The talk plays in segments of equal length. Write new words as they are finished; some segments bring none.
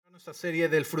Esta serie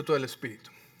del fruto del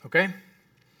Espíritu, ¿ok?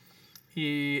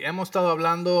 Y hemos estado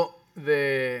hablando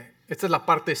esta es la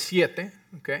parte 7,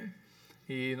 ¿ok?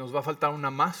 Y nos va a faltar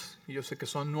una más, y yo sé que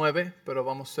son 9, pero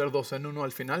vamos a hacer 2 en 1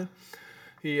 al final,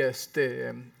 y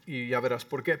ya verás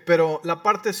por qué. Pero la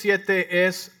parte 7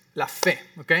 es la fe,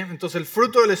 ¿ok? Entonces el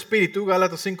fruto del Espíritu,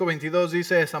 Gálatas 5:22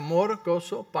 dice, es amor,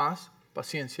 gozo, paz,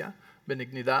 paciencia,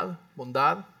 benignidad,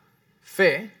 bondad,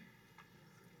 fe,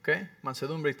 ¿okay?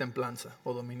 Mansedumbre y templanza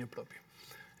o dominio propio.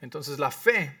 Entonces la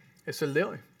fe es el de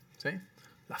hoy, ¿sí?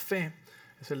 La fe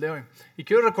es el de hoy. Y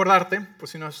quiero recordarte, por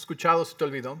si no has escuchado, si te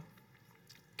olvidó,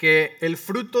 que el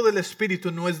fruto del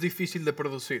Espíritu no es difícil de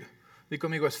producir. Di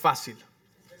conmigo, es fácil.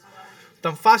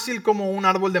 Tan fácil como un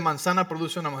árbol de manzana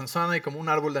produce una manzana y como un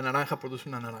árbol de naranja produce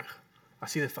una naranja.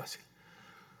 Así de fácil.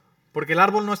 Porque el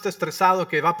árbol no está estresado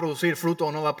que va a producir fruto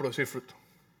o no va a producir fruto.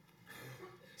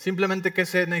 Simplemente, ¿qué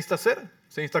se necesita hacer?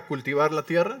 Se necesita cultivar la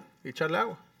tierra y echarle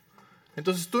agua.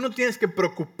 Entonces tú no tienes que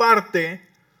preocuparte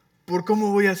por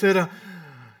cómo voy a hacer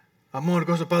amor,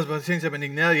 gozo, paz, paciencia,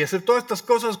 benignidad y hacer todas estas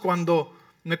cosas cuando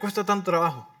me cuesta tanto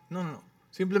trabajo. No.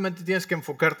 Simplemente tienes que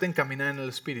enfocarte en caminar en el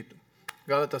Espíritu.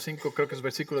 Gálatas 5, creo que es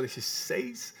versículo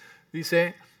 16,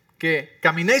 dice que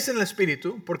caminéis en el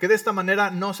Espíritu porque de esta manera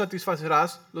no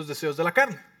satisfacerás los deseos de la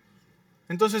carne.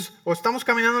 Entonces, o estamos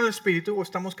caminando en el Espíritu o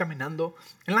estamos caminando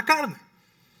en la carne.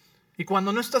 Y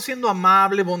cuando no estás siendo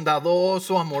amable,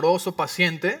 bondadoso, amoroso,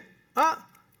 paciente,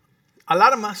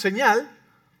 alarma, señal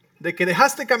de que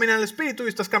dejaste caminar en el Espíritu y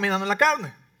estás caminando en la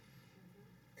carne.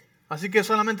 Así que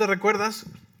solamente recuerdas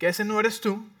que ese no eres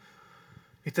tú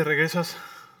y te regresas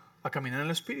a caminar en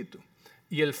el Espíritu.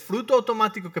 Y el fruto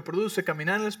automático que produce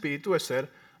caminar en el Espíritu es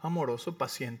ser amoroso,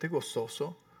 paciente,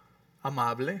 gozoso,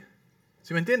 amable.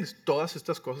 ¿Sí me entiendes? Todas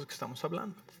estas cosas que estamos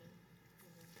hablando.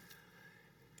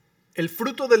 El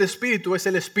fruto del Espíritu es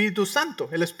el Espíritu Santo,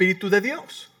 el Espíritu de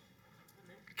Dios.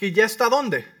 Que ya está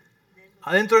 ¿dónde?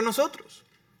 Adentro de nosotros.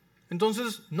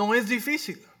 Entonces no es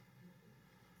difícil.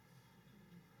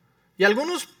 Y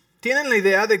algunos tienen la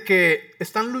idea de que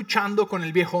están luchando con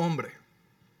el viejo hombre.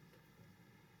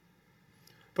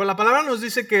 Pero la palabra nos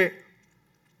dice que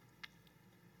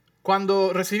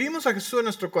cuando recibimos a Jesús en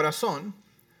nuestro corazón,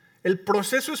 el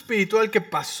proceso espiritual que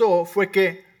pasó fue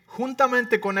que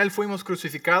juntamente con Él fuimos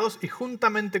crucificados y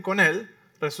juntamente con Él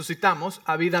resucitamos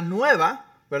a vida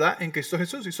nueva, ¿verdad? En Cristo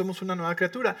Jesús y somos una nueva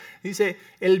criatura. Dice,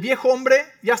 el viejo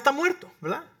hombre ya está muerto,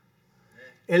 ¿verdad?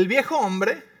 El viejo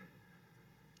hombre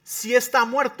sí está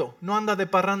muerto, no anda de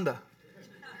parranda.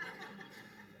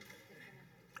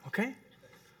 ¿Ok?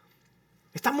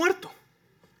 Está muerto.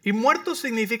 Y muerto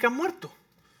significa muerto.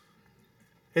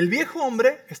 El viejo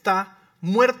hombre está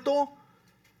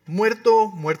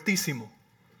muertísimo.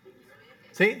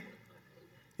 ¿Sí?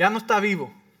 Ya no está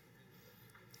vivo.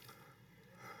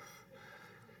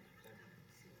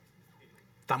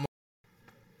 Está muerto.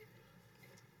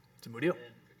 Se murió.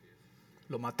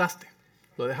 Lo mataste.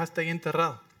 Lo dejaste ahí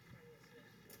enterrado.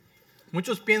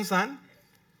 Muchos piensan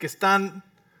que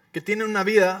tienen una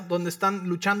vida donde están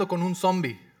luchando con un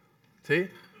zombie. ¿Sí?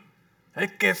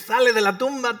 Es que sale de la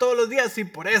tumba todos los días y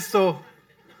por eso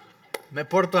me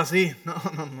porto así. No.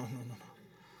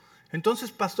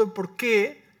 Entonces, pastor, ¿por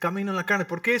qué camino en la carne?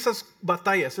 ¿Por qué esas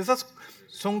batallas? Esas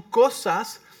son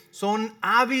cosas, son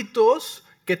hábitos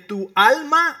que tu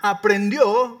alma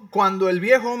aprendió cuando el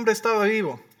viejo hombre estaba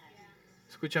vivo.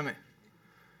 Escúchame.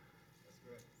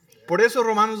 Por eso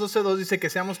Romanos 12:2 dice que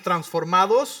seamos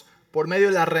transformados por medio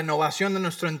de la renovación de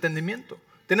nuestro entendimiento.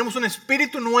 Tenemos un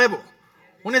espíritu nuevo.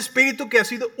 Un espíritu que ha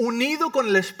sido unido con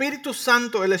el Espíritu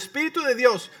Santo, el Espíritu de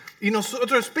Dios, y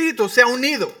nuestro espíritu se ha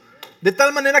unido. De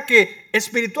tal manera que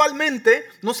espiritualmente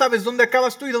no sabes dónde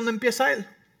acabas tú y dónde empieza Él.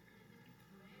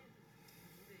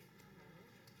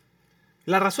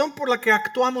 La razón por la que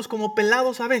actuamos como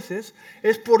pelados a veces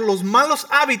es por los malos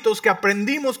hábitos que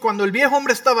aprendimos cuando el viejo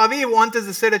hombre estaba vivo antes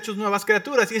de ser hechos nuevas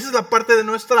criaturas. Y esa es la parte de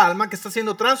nuestra alma que está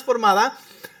siendo transformada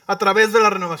a través de la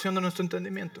renovación de nuestro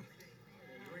entendimiento.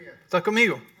 ¿Estás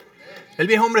conmigo? El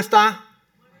viejo hombre está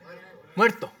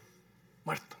muerto,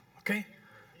 ¿ok?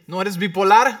 No eres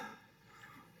bipolar,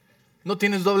 no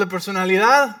tienes doble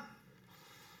personalidad,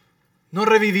 no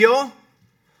revivió,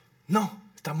 no,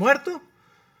 está muerto.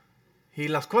 Y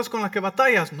las cosas con las que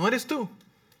batallas no eres tú,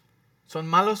 son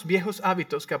malos viejos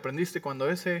hábitos que aprendiste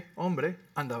cuando ese hombre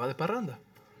andaba de parranda.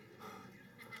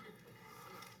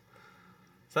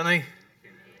 ¿Están ahí?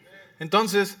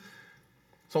 Entonces,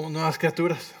 somos nuevas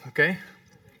criaturas, ¿ok?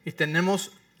 Y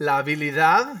tenemos la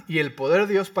habilidad y el poder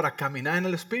de Dios para caminar en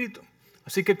el Espíritu.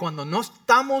 Así que cuando no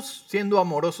estamos siendo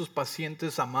amorosos,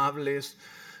 pacientes, amables,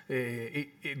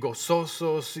 y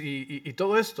gozosos y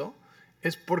todo esto,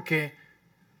 es porque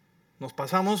nos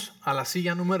pasamos a la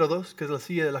silla número 2, que es la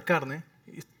silla de la carne,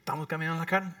 y estamos caminando en la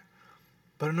carne.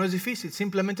 Pero no es difícil,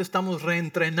 simplemente estamos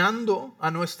reentrenando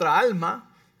a nuestra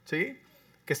alma, ¿sí?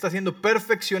 Que está siendo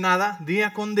perfeccionada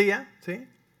día con día, ¿sí?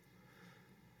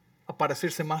 A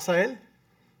parecerse más a Él,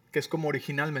 que es como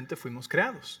originalmente fuimos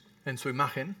creados, en su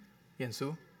imagen y en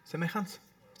su semejanza.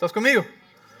 ¿Estás conmigo?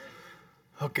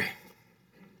 Ok.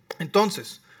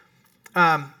 Entonces,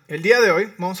 el día de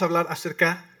hoy vamos a hablar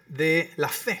acerca de la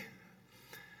fe.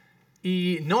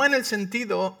 Y no en el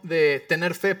sentido de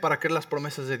tener fe para creer las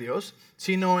promesas de Dios,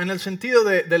 sino en el sentido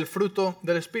del fruto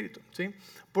del Espíritu, ¿sí?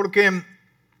 Porque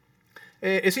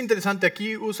es interesante,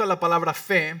 aquí usa la palabra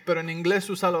fe, pero en inglés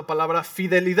usa la palabra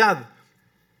fidelidad.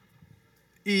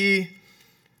 Y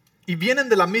vienen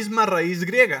de la misma raíz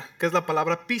griega, que es la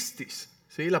palabra pistis,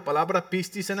 ¿sí? La palabra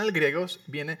pistis en el griego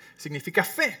significa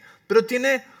fe, pero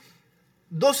tiene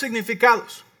dos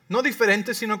significados. No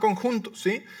diferentes, sino conjuntos,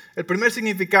 ¿sí? El primer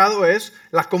significado es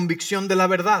la convicción de la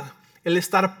verdad, el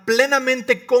estar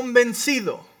plenamente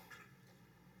convencido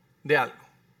de algo.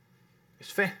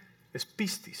 Es fe, es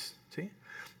pistis, ¿sí?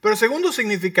 Pero el segundo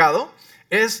significado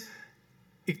es,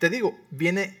 y te digo,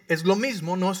 es lo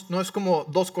mismo, no es como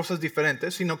dos cosas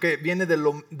diferentes, sino que viene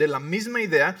de la misma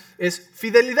idea, es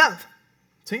fidelidad,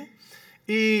 ¿sí?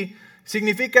 Y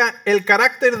significa el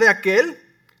carácter de aquel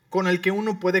con el que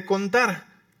uno puede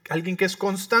contar. Alguien que es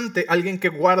constante, alguien que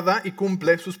guarda y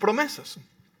cumple sus promesas.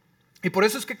 Y por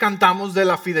eso es que cantamos de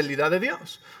la fidelidad de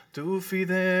Dios. Tu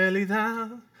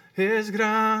fidelidad es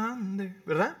grande,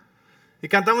 ¿verdad? Y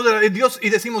cantamos de Dios y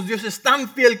decimos, Dios es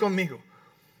tan fiel conmigo.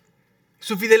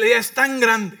 Su fidelidad es tan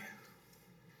grande.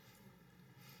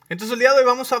 Entonces el día de hoy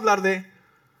vamos a hablar de,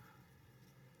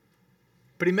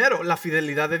 primero, la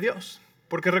fidelidad de Dios.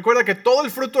 Porque recuerda que todo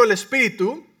el fruto del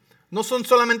Espíritu no son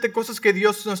solamente cosas que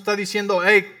Dios nos está diciendo,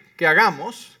 hey, que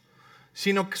hagamos,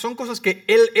 sino que son cosas que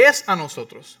Él es a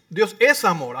nosotros. Dios es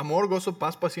amor, gozo,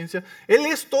 paz, paciencia. Él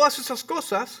es todas esas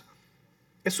cosas,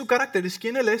 es su carácter, es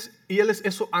quien Él es, y Él es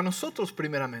eso a nosotros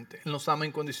primeramente. Él nos ama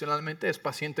incondicionalmente, es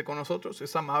paciente con nosotros,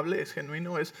 es amable, es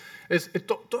genuino,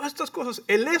 todas estas cosas,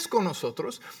 Él es con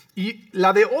nosotros. Y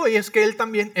la de hoy es que Él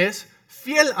también es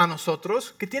fiel a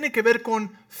nosotros, que tiene que ver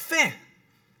con fe.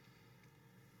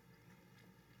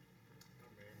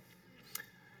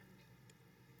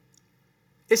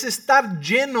 Es estar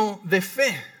lleno de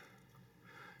fe.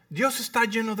 Dios está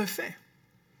lleno de fe.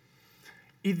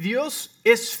 Y Dios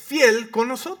es fiel con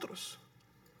nosotros.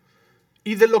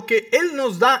 Y de lo que Él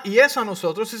nos da y es a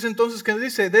nosotros, es entonces que nos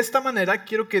dice, de esta manera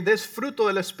quiero que des fruto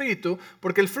del Espíritu,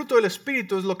 porque el fruto del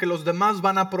Espíritu es lo que los demás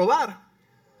van a probar.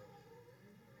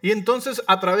 Y entonces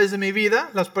a través de mi vida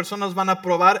las personas van a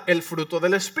probar el fruto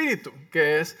del Espíritu,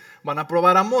 que van a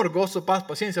probar amor, gozo, paz,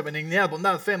 paciencia, benignidad,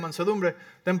 bondad, fe, mansedumbre,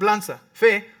 templanza,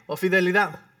 fe o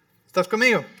fidelidad. ¿Estás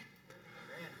conmigo?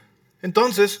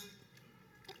 Entonces,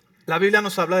 la Biblia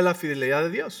nos habla de la fidelidad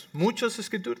de Dios. Muchas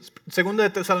escrituras. Segunda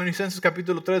de Tesalonicenses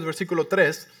capítulo 3, versículo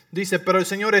 3, dice, pero el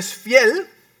Señor es fiel,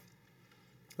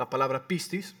 la palabra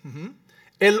pistis,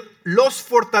 Él los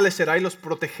fortalecerá y los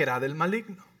protegerá del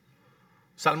maligno.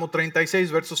 Salmo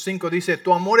 36, verso 5 dice,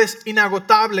 tu amor es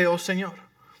inagotable, oh Señor.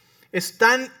 Es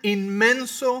tan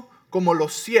inmenso como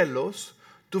los cielos,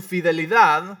 tu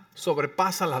fidelidad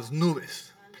sobrepasa las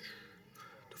nubes.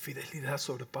 Tu fidelidad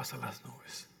sobrepasa las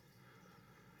nubes.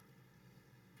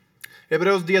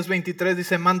 Hebreos 10:23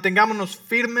 dice, mantengámonos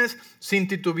firmes sin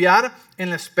titubear en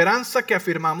la esperanza que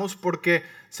afirmamos, porque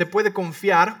se puede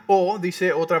confiar, o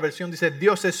dice otra versión, dice,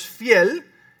 Dios es fiel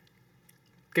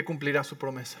que cumplirá su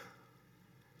promesa.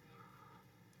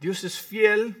 Dios es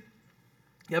fiel.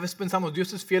 Y a veces pensamos,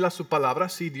 Dios es fiel a su palabra.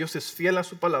 Sí, Dios es fiel a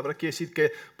su palabra. Quiere decir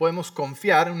que podemos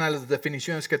confiar, en una de las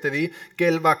definiciones que te di, que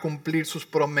Él va a cumplir sus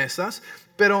promesas.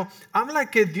 Pero habla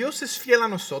que Dios es fiel a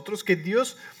nosotros, que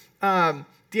Dios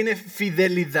tiene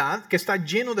fidelidad, que está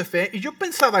lleno de fe. Y yo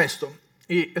pensaba esto,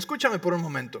 y escúchame por un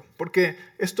momento, porque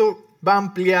esto va a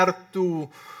ampliar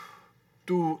tu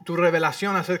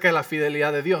revelación acerca de la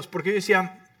fidelidad de Dios. Porque yo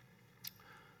decía,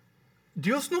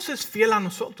 Dios nos es fiel a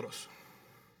nosotros.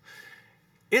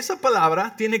 Esa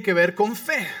palabra tiene que ver con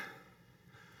fe.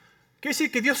 Quiere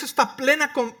decir que Dios está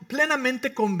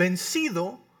plenamente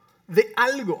convencido de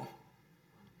algo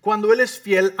cuando Él es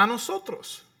fiel a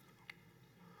nosotros.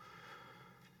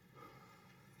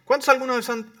 ¿Cuántos alguna vez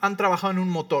han trabajado en un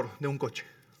motor de un coche?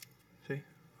 ¿Sí?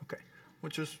 Ok.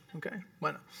 Muchos, ok.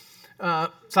 Bueno,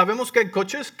 sabemos que hay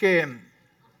coches que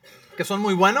son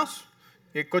muy buenos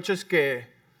y hay coches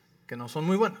que no son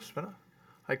muy buenos, ¿verdad?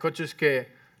 Hay coches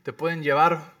que te pueden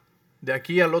llevar de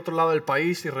aquí al otro lado del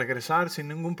país y regresar sin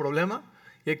ningún problema.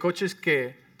 Y hay coches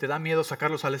que te da miedo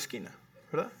sacarlos a la esquina,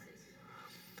 ¿verdad?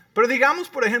 Pero digamos,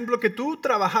 por ejemplo, que tú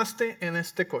trabajaste en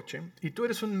este coche y tú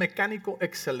eres un mecánico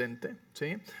excelente,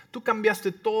 ¿sí? Tú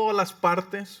cambiaste todas las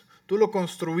partes, tú lo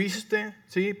construiste,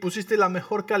 ¿sí? Pusiste la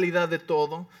mejor calidad de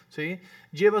todo, ¿sí?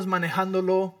 Llevas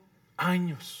manejándolo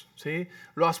años, ¿sí?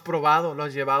 Lo has probado, lo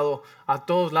has llevado a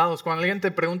todos lados. Cuando alguien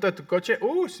te pregunta de tu coche,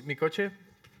 mi coche,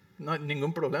 no hay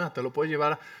ningún problema, te lo puedes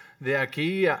llevar de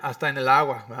aquí hasta en el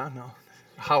agua, ¿verdad? No.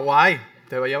 Hawái,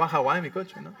 te va a llevar a Hawái mi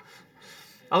coche, ¿no?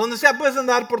 A donde sea puedes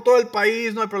andar por todo el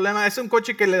país, no hay problema. Es un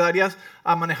coche que le darías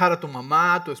a manejar a tu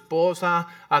mamá, a tu esposa,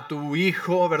 a tu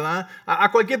hijo, ¿verdad? A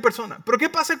cualquier persona. Pero ¿qué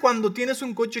pasa cuando tienes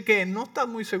un coche que no estás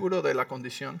muy seguro de la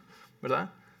condición,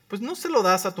 ¿verdad? Pues no se lo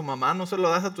das a tu mamá, no se lo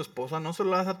das a tu esposa, no se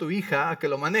lo das a tu hija a que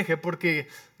lo maneje porque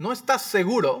no estás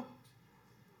seguro,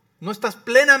 no estás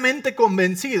plenamente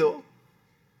convencido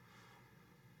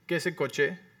que ese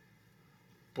coche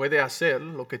puede hacer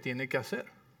lo que tiene que hacer.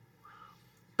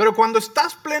 Pero cuando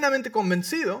estás plenamente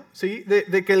convencido, ¿sí?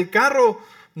 de que el carro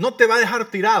no te va a dejar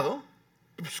tirado,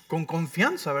 pues con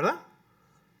confianza, ¿verdad?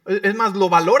 Es más, lo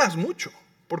valoras mucho,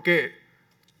 porque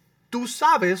tú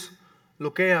sabes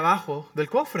lo que hay abajo del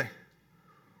cofre.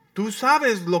 Tú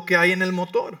sabes lo que hay en el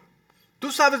motor.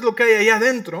 Tú sabes lo que hay allá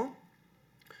adentro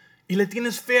y le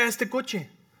tienes fe a este coche.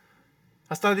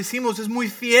 Hasta decimos, es muy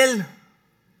fiel.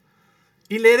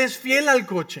 Y le eres fiel al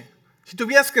coche. Si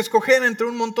tuvieras que escoger entre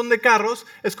un montón de carros,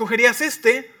 escogerías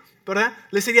este, ¿verdad?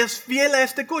 Le serías fiel a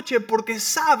este coche porque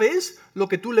sabes lo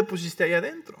que tú le pusiste ahí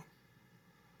adentro.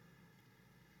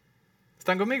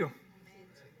 ¿Están conmigo?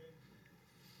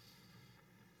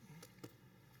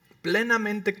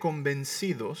 Plenamente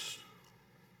convencidos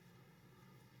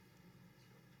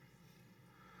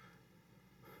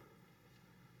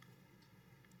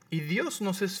y Dios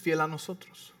nos es fiel a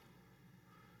nosotros.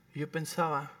 Y yo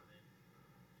pensaba,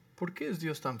 ¿por qué es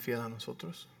Dios tan fiel a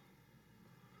nosotros?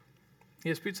 Y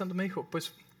el Espíritu Santo me dijo,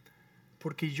 pues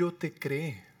porque yo te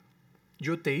creé,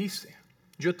 yo te hice,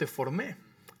 yo te formé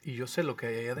y yo sé lo que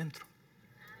hay ahí adentro.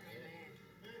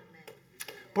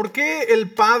 ¿Por qué el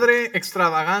padre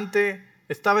extravagante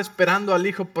estaba esperando al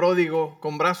hijo pródigo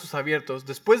con brazos abiertos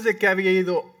después de que había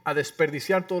ido a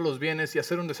desperdiciar todos los bienes y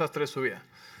hacer un desastre de su vida?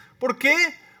 ¿Por qué?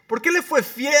 ¿Por qué le fue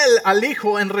fiel al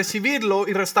hijo en recibirlo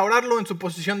y restaurarlo en su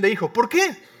posición de hijo? ¿Por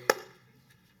qué?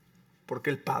 Porque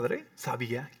el padre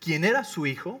sabía quién era su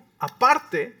hijo,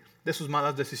 aparte de sus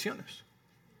malas decisiones.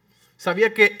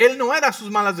 Sabía que él no era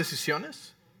sus malas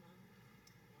decisiones.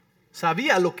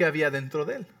 Sabía lo que había dentro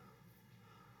de él.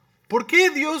 ¿Por qué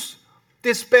Dios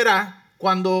te espera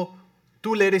cuando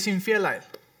tú le eres infiel a él?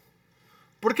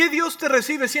 ¿Por qué Dios te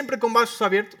recibe siempre con brazos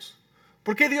abiertos?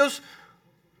 ¿Por qué Dios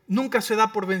nunca se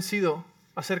da por vencido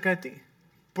acerca de ti?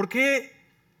 ¿Por qué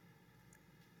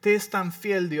te es tan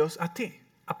fiel Dios a ti?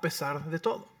 A pesar de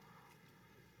todo.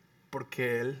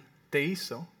 Porque Él te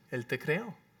hizo, Él te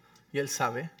creó. Y Él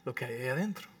sabe lo que hay ahí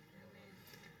adentro.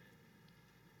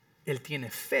 Él tiene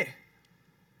fe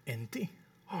en ti.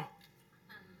 Oh,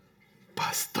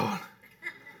 pastor,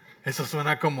 eso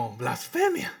suena como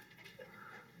blasfemia.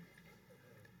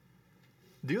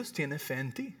 Dios tiene fe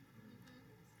en ti.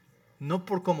 No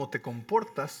por cómo te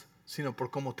comportas, sino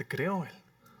por cómo te creó Él.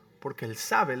 Porque Él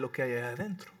sabe lo que hay ahí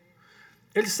adentro.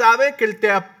 Él sabe que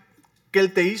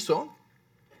Él te hizo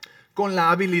con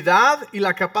la habilidad y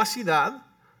la capacidad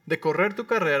de correr tu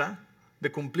carrera,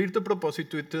 de cumplir tu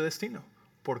propósito y tu destino.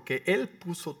 Porque Él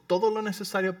puso todo lo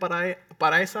necesario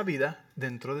para esa vida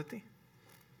dentro de ti.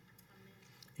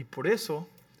 Y por eso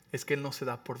es que Él no se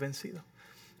da por vencido.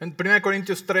 En 1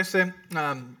 Corintios 13,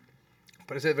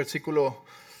 parece el versículo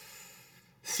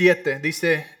 7,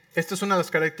 dice... Esta es una de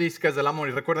las características del amor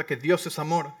y recuerda que Dios es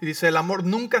amor. Y dice, el amor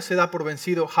nunca se da por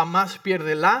vencido, jamás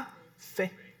pierde la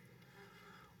fe.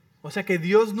 O sea que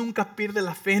Dios nunca pierde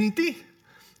la fe en ti.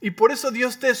 Y por eso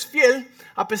Dios te es fiel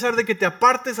a pesar de que te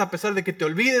apartes, a pesar de que te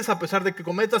olvides, a pesar de que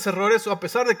cometas errores o a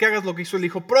pesar de que hagas lo que hizo el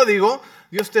hijo pródigo.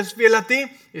 Dios te es fiel a ti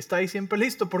y está ahí siempre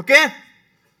listo. ¿Por qué?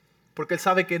 Porque Él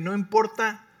sabe que no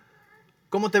importa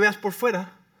cómo te veas por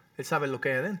fuera, Él sabe lo que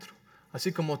hay adentro.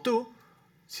 Así como tú.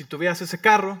 Si tuvieras ese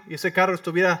carro y ese carro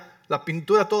estuviera la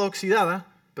pintura toda oxidada,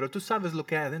 pero tú sabes lo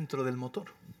que hay adentro del motor.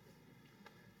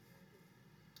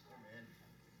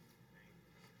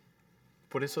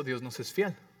 Por eso Dios nos es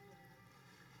fiel.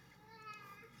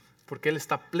 Porque Él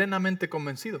está plenamente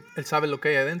convencido. Él sabe lo que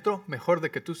hay adentro mejor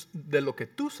de lo que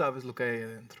tú sabes lo que hay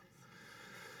adentro.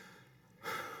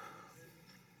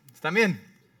 ¿Están bien?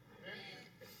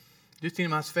 Dios tiene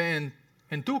más fe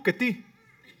en tú que ti.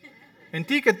 En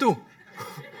ti que tú.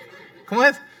 ¿Cómo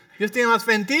es? Dios tiene más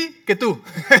fe en ti que tú.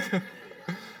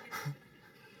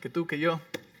 Que tú, que yo.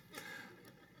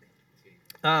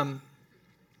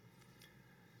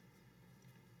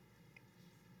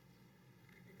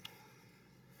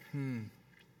 1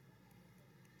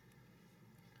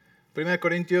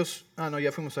 Corintios,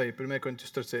 ya fuimos ahí, 1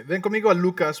 Corintios 13. Ven conmigo a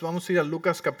Lucas, vamos a ir a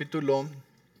Lucas capítulo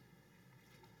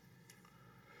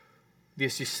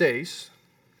 16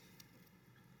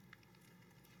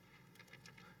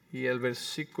 y el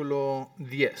versículo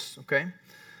 10, ¿ok?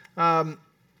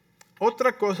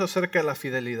 Otra cosa acerca de la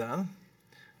fidelidad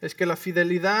es que la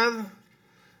fidelidad,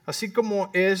 así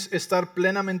como es estar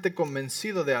plenamente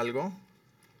convencido de algo,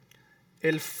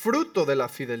 el fruto de la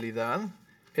fidelidad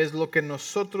es lo que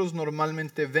nosotros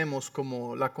normalmente vemos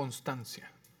como la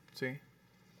constancia, ¿sí?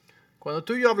 Cuando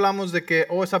tú y yo hablamos de que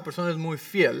esa persona es muy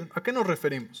fiel, ¿a qué nos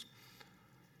referimos?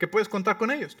 Que puedes contar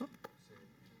con ellos, ¿no?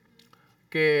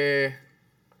 Que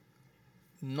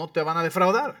no te van a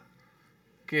defraudar,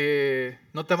 que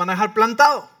no te van a dejar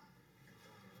plantado,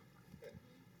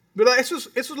 ¿verdad? Eso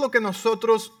es lo que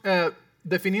nosotros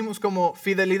definimos como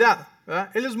fidelidad, ¿verdad?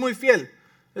 Él es muy fiel,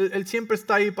 él siempre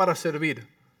está ahí para servir,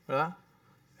 ¿verdad?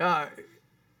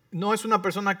 No es una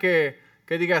persona que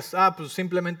digas, pues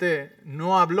simplemente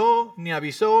no habló, ni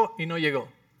avisó y no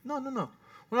llegó. No.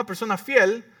 Una persona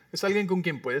fiel es alguien con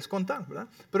quien puedes contar, ¿verdad?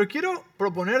 Pero quiero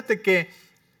proponerte que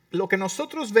lo que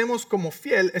nosotros vemos como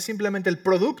fiel es simplemente el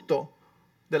producto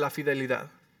de la fidelidad.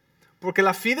 Porque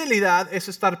la fidelidad es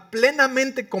estar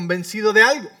plenamente convencido de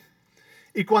algo.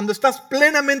 Y cuando estás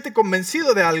plenamente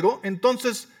convencido de algo,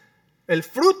 entonces el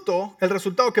fruto, el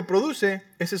resultado que produce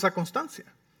es esa constancia.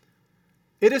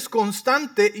 Eres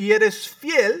constante y eres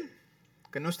fiel,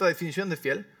 que no es nuestra definición de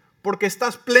fiel, porque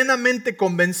estás plenamente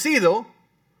convencido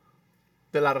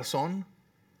de la razón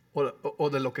o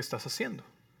de lo que estás haciendo.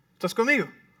 ¿Estás conmigo?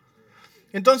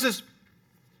 Entonces,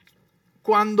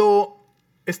 cuando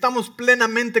estamos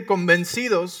plenamente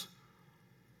convencidos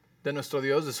de nuestro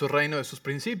Dios, de su reino, de sus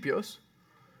principios,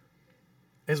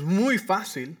 es muy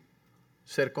fácil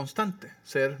ser constante,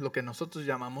 ser lo que nosotros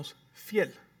llamamos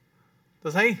fiel.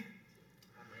 ¿Estás ahí?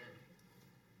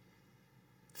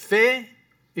 Fe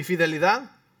y fidelidad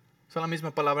son la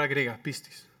misma palabra griega,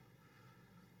 pistis.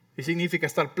 Y significa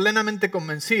estar plenamente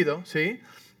convencido, ¿sí?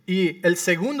 Y el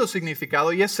segundo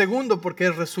significado, y es segundo porque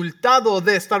el resultado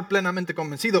de estar plenamente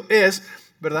convencido es,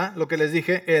 ¿verdad? Lo que les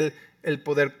dije, el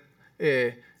poder,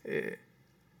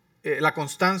 la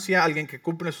constancia, alguien que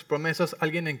cumple sus promesas,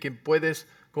 alguien en quien puedes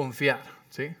confiar,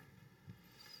 ¿sí?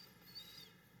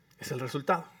 Es el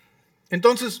resultado.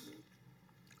 Entonces,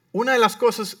 una de las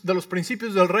cosas de los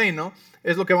principios del reino,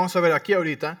 es lo que vamos a ver aquí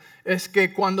ahorita, es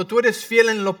que cuando tú eres fiel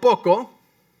en lo poco,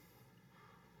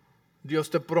 Dios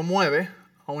te promueve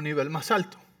a un nivel más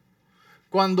alto.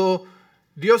 Cuando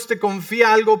Dios te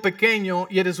confía algo pequeño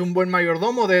y eres un buen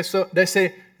mayordomo de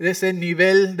ese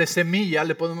nivel de semilla,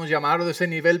 le podemos llamar, o de ese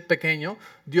nivel pequeño,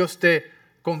 Dios te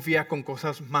confía con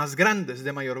cosas más grandes,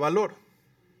 de mayor valor.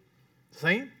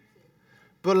 ¿Sí?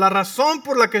 Pero la razón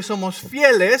por la que somos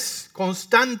fieles,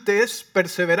 constantes,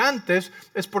 perseverantes,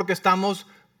 es porque estamos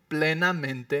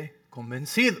plenamente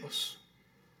convencidos.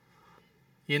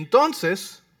 Y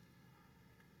entonces,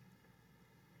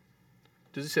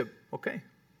 Dios dice, ok,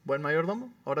 buen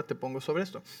mayordomo, ahora te pongo sobre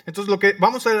esto. Entonces lo que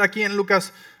vamos a ver aquí en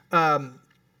Lucas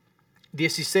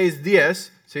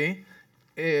 16:10, ¿sí?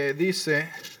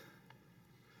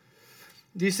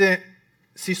 Dice,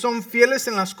 si son fieles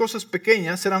en las cosas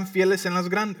pequeñas, serán fieles en las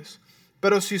grandes.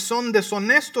 Pero si son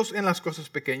deshonestos en las cosas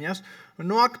pequeñas,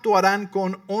 no actuarán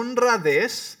con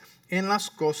honradez en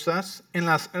las cosas,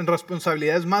 en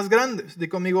responsabilidades más grandes. Di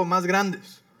conmigo, más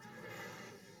grandes.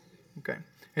 Okay.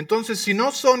 Entonces, si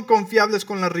no son confiables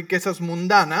con las riquezas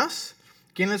mundanas,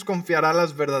 ¿quién les confiará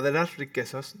las verdaderas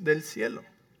riquezas del cielo?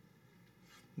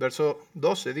 Verso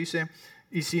 12 dice,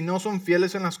 y si no son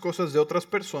fieles en las cosas de otras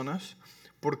personas,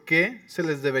 ¿por qué se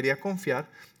les debería confiar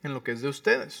en lo que es de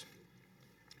ustedes?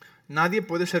 Nadie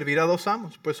puede servir a dos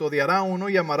amos, pues odiará a uno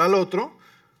y amará al otro,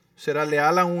 será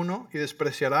leal a uno y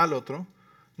despreciará al otro.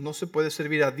 No se puede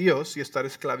servir a Dios y estar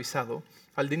esclavizado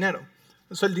al dinero.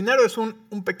 Entonces, el dinero es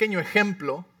un pequeño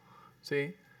ejemplo,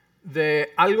 ¿sí?,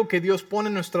 de algo que Dios pone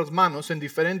en nuestras manos en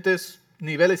diferentes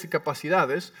niveles y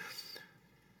capacidades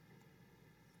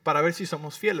para ver si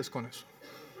somos fieles con eso.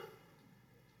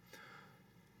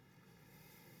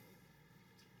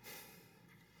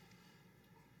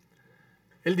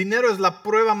 El dinero es la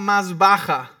prueba más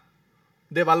baja,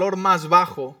 de valor más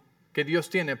bajo que Dios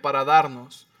tiene para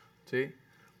darnos, ¿sí?,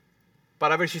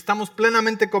 para ver si estamos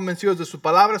plenamente convencidos de su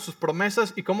palabra, sus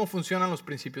promesas y cómo funcionan los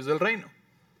principios del reino.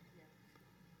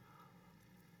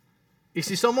 Y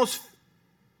si somos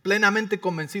plenamente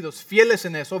convencidos, fieles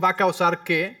en eso, va a causar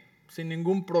que, sin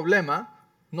ningún problema,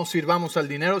 no sirvamos al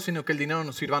dinero, sino que el dinero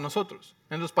nos sirva a nosotros.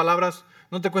 En otras palabras,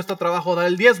 no te cuesta trabajo dar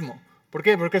el diezmo, ¿Por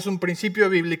qué? Porque es un principio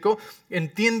bíblico.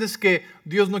 Entiendes que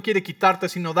Dios no quiere quitarte,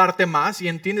 sino darte más. Y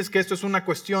entiendes que esto es una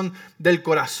cuestión del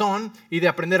corazón y de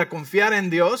aprender a confiar en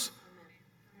Dios.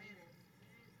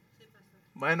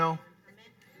 Bueno,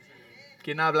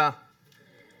 ¿quién habla?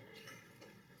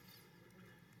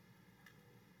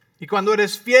 Y cuando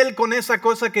eres fiel con esa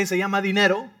cosa que se llama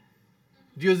dinero,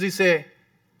 Dios dice,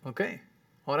 ok,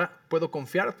 ahora puedo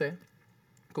confiarte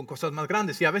con cosas más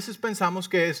grandes. Y a veces pensamos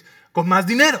que es con más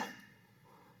dinero.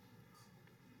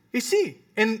 Y sí,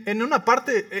 en una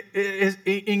parte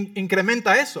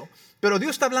incrementa eso. Pero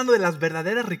Dios está hablando de las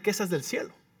verdaderas riquezas del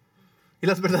cielo. Y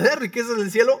las verdaderas riquezas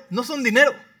del cielo no son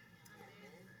dinero.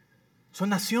 Son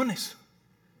naciones.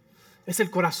 Es el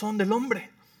corazón del hombre.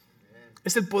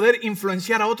 Es el poder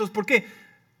influenciar a otros. ¿Por qué?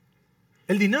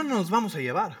 El dinero no nos vamos a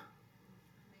llevar.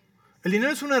 El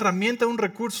dinero es una herramienta, un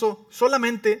recurso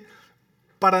solamente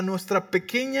para nuestra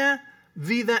pequeña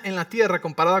vida en la tierra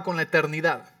comparada con la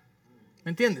eternidad. ¿Me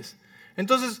entiendes?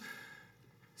 Entonces,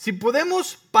 si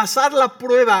podemos pasar la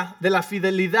prueba de la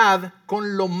fidelidad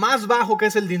con lo más bajo que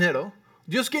es el dinero,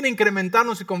 Dios quiere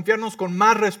incrementarnos y confiarnos con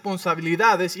más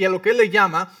responsabilidades y a lo que Él le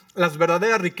llama las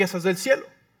verdaderas riquezas del cielo.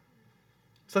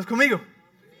 ¿Estás conmigo?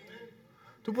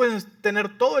 Tú puedes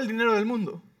tener todo el dinero del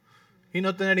mundo y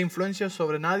no tener influencia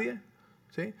sobre nadie,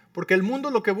 ¿sí? Porque el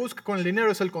mundo lo que busca con el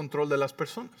dinero es el control de las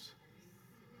personas.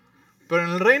 Pero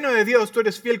en el reino de Dios tú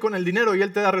eres fiel con el dinero y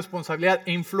Él te da responsabilidad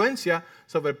e influencia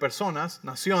sobre personas,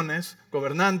 naciones,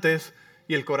 gobernantes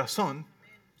y el corazón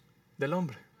del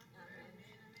hombre.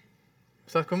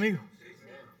 ¿Estás conmigo?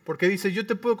 Porque dice, yo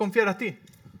te puedo confiar a ti.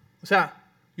 O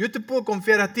sea, yo te puedo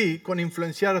confiar a ti con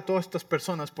influenciar a todas estas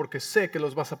personas porque sé que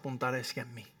los vas a apuntar hacia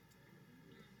mí.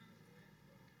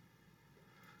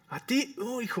 A ti,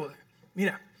 hijo,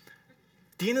 mira,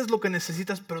 tienes lo que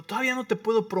necesitas, pero todavía no te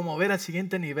puedo promover al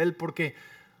siguiente nivel porque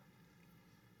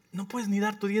no puedes ni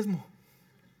dar tu diezmo.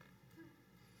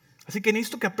 Así que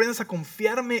necesito que aprendas a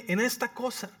confiarme en esta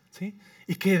cosa, ¿sí?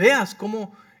 Y que veas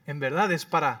cómo en verdad es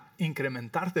para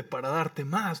incrementarte, para darte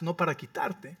más, no para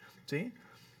quitarte, ¿sí?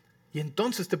 Y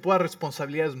entonces te puedo dar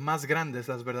responsabilidades más grandes,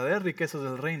 las verdaderas riquezas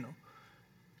del reino.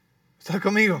 ¿Estás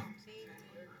conmigo? Sí.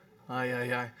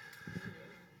 Ay.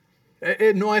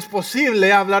 No es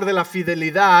posible hablar de la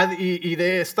fidelidad y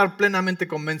de estar plenamente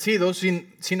convencido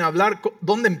sin hablar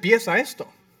dónde empieza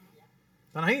esto.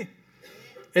 ¿Están ahí?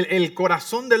 El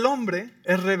corazón del hombre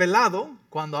es revelado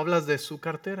cuando hablas de su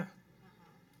cartera.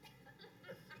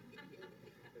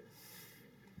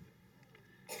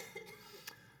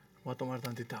 Voy a tomar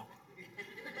tantita agua.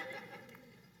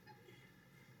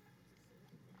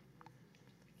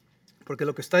 Porque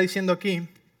lo que está diciendo aquí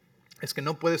es que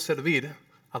no puedes servir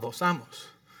a dos amos.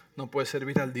 No puedes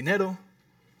servir al dinero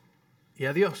y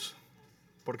a Dios.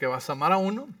 Porque vas a amar a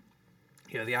uno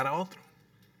y odiar a otro.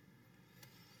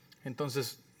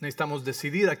 Entonces necesitamos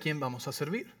decidir a quién vamos a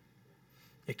servir.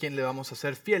 Y a quién le vamos a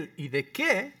ser fiel. Y de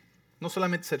qué, no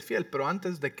solamente ser fiel, pero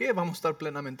antes de qué vamos a estar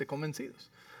plenamente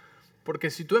convencidos.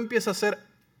 Porque si tú empiezas a hacer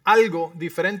algo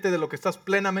diferente de lo que estás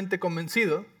plenamente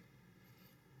convencido,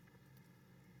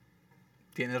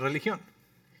 tienes religión.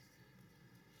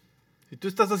 Si tú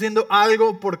estás haciendo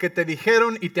algo porque te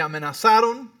dijeron y te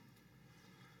amenazaron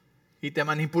y te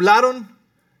manipularon,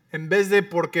 en vez de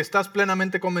porque estás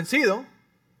plenamente convencido,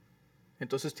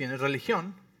 entonces tienes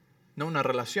religión, no una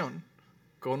relación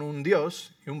con un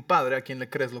Dios y un Padre a quien le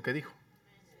crees lo que dijo.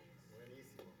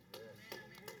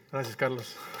 Gracias,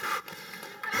 Carlos.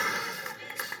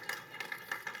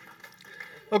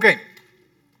 Ok.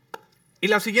 Y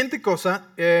la siguiente cosa,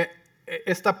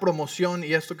 esta promoción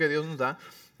y esto que Dios nos da,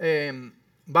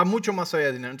 va mucho más allá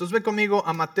de dinero. Entonces ve conmigo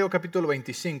a Mateo capítulo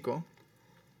 25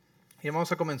 y vamos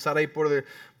a comenzar ahí por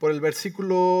el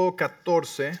versículo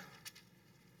 14.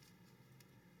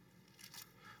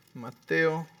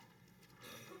 Mateo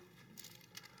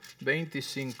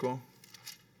 25.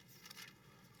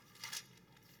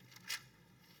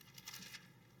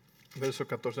 Verso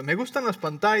 14. Me gustan las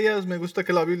pantallas, me gusta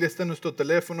que la Biblia esté en nuestro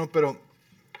teléfono, pero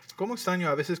 ¿cómo extraño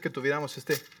a veces que tuviéramos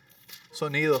este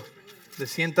sonido de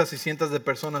cientos y cientos de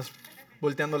personas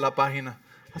volteando la página?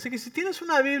 Así que si tienes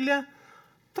una Biblia,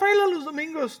 tráela los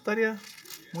domingos. Estaría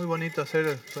muy bonito hacer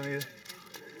el sonido.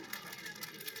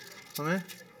 ¿Amén?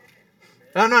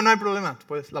 No hay problema.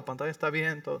 Pues la pantalla está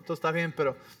bien, todo está bien,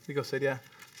 pero digo, sería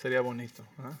bonito.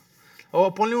 ¿Eh?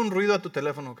 O ponle un ruido a tu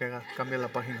teléfono que cambie la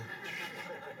página.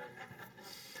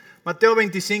 Mateo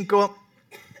 25,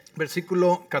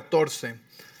 versículo 14.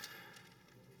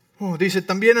 Dice,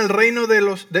 también el reino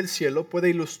del cielo puede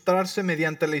ilustrarse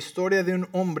mediante la historia de un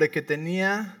hombre que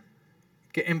tenía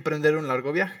que emprender un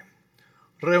largo viaje.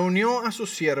 Reunió a sus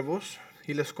siervos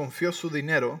y les confió su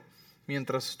dinero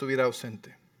mientras estuviera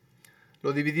ausente.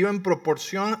 Lo dividió en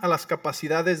proporción a las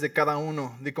capacidades de cada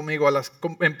uno. Di conmigo,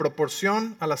 en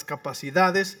proporción a las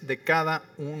capacidades de cada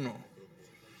uno.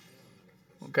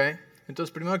 ¿Ok?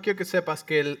 Entonces, primero quiero que sepas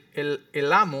que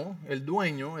el amo, el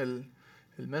dueño, el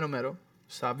mero mero,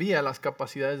 sabía las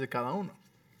capacidades de cada uno.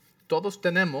 Todos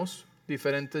tenemos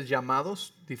diferentes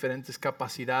llamados, diferentes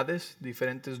capacidades,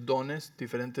 diferentes dones,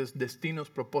 diferentes destinos,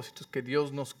 propósitos que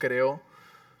Dios nos creó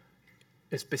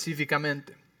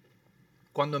específicamente.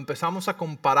 Cuando empezamos a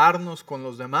compararnos con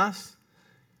los demás,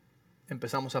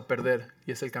 empezamos a perder.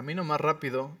 Y es el camino más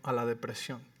rápido a la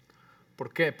depresión.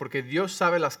 ¿Por qué? Porque Dios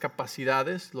sabe las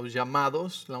capacidades, los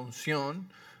llamados, la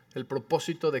unción, el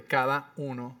propósito de cada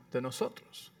uno de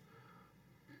nosotros.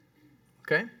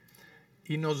 ¿Ok?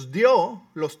 Y nos dio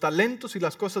los talentos y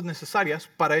las cosas necesarias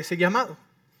para ese llamado.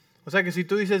 O sea que si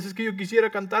tú dices, es que yo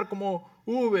quisiera cantar como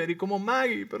Uber y como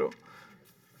Maggie, pero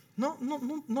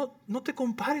no te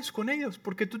compares con ellos,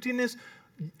 porque tú tienes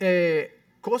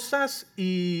cosas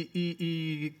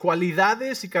y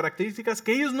cualidades y características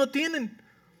que ellos no tienen,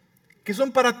 que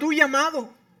son para tu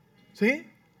llamado. ¿Sí?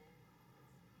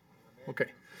 Ok.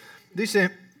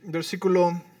 Dice,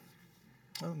 versículo,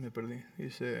 me perdí,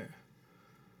 dice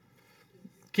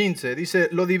 15, dice,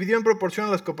 lo dividió en proporción a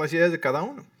las capacidades de cada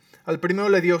uno. Al primero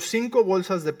le dio 5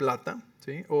 bolsas de plata,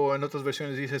 ¿sí? O en otras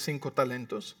versiones dice 5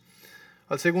 talentos.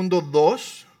 Al segundo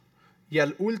 2 y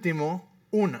al último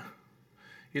 1.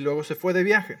 Y luego se fue de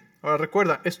viaje. Ahora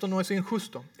recuerda, esto no es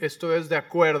injusto, esto es de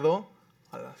acuerdo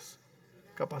a las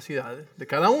capacidades de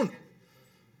cada uno.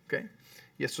 ¿Okay?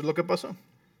 Y esto es lo que pasó.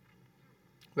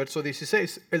 Verso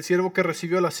 16, el siervo que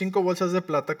recibió las 5 bolsas de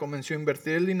plata comenzó a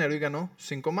invertir el dinero y ganó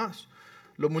 5 más.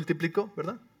 Lo multiplicó,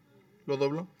 ¿verdad? Lo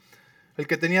dobló. El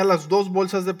que tenía las 2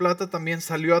 bolsas de plata también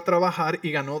salió a trabajar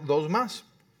y ganó 2 más.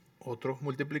 Otro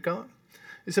multiplicador.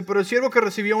 Dice, pero el siervo que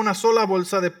recibió una sola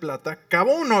bolsa de plata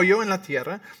cavó un hoyo en la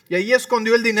tierra y ahí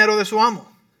escondió el dinero de su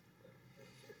amo.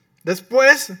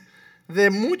 Después de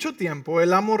mucho tiempo,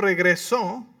 el amo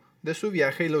regresó de su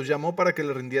viaje y los llamó para que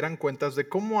le rindieran cuentas de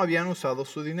cómo habían usado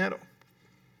su dinero.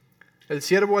 El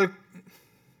siervo,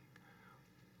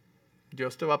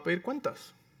 Dios te va a pedir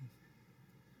cuentas.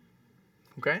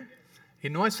 ¿Ok?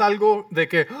 Y no es algo de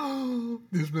que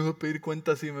Dios me va a pedir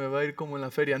cuentas y me va a ir como en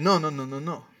la feria.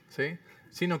 No. ¿Sí?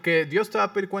 Sino que Dios te va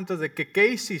a pedir cuentas de que qué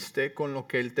hiciste con lo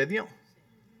que Él te dio.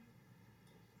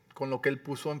 Con lo que Él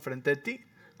puso enfrente de ti.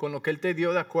 Con lo que Él te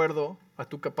dio de acuerdo a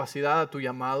tu capacidad, a tu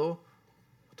llamado,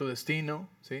 a tu destino,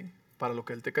 ¿sí? Para lo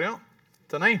que Él te creó.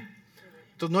 ¿Están ahí?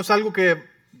 Entonces no es algo que,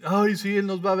 sí, Él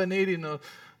nos va a venir y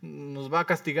nos va a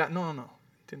castigar. No.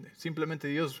 ¿Entiendes? Simplemente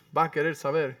Dios va a querer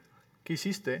saber qué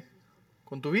hiciste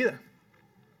con tu vida.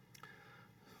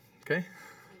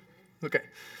 ¿Ok?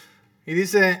 Y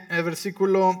dice el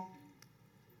versículo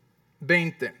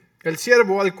 20, el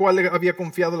siervo al cual le había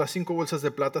confiado las 5 bolsas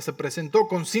de plata se presentó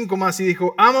con 5 más y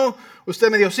dijo, amo, usted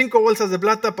me dio 5 bolsas de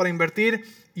plata para invertir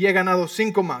y he ganado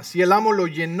 5 más. Y el amo lo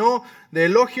llenó de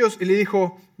elogios y le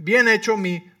dijo, bien hecho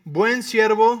mi buen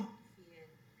siervo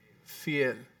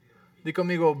fiel. Di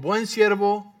conmigo, buen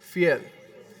siervo fiel.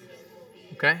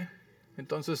 ¿Ok?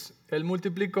 Entonces él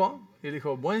multiplicó y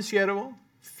dijo, buen siervo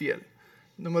fiel.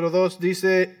 Número 2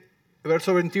 dice,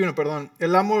 verso 21, perdón.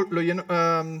 El amo lo llenó,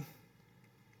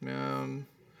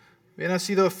 bien has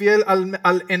sido fiel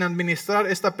en administrar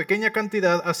esta pequeña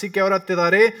cantidad, así que ahora te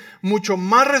daré mucho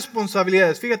más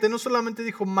responsabilidades. Fíjate, no solamente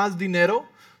dijo más dinero,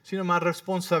 sino más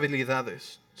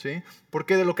responsabilidades. ¿Sí?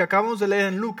 Porque de lo que acabamos de leer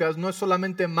en Lucas no es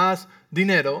solamente más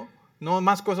dinero, no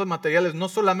más cosas materiales, no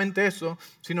solamente eso,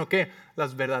 sino que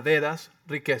las verdaderas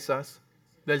riquezas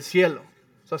del cielo.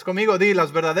 ¿Estás conmigo? Di,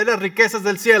 las verdaderas riquezas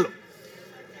del cielo.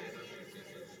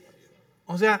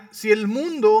 O sea, si el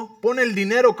mundo pone el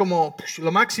dinero como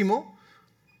lo máximo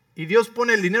y Dios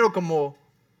pone el dinero como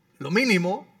lo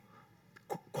mínimo,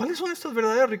 ¿cuáles son estas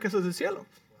verdaderas riquezas del cielo?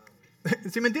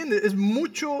 ¿Sí me entiendes? Es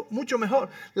mucho, mucho mejor.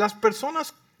 Las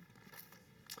personas,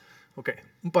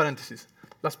 un paréntesis.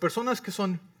 Las personas que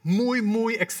son muy,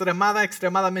 muy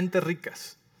extremadamente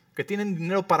ricas, que tienen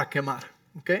dinero para quemar,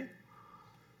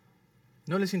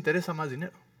 no les interesa más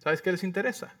dinero. ¿Sabes qué les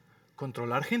interesa?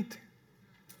 Controlar gente.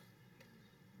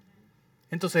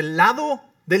 Entonces el lado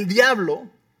del diablo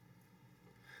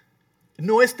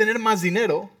no es tener más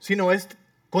dinero, sino es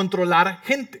controlar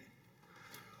gente.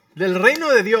 Del reino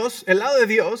de Dios, el lado de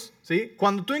Dios, ¿sí?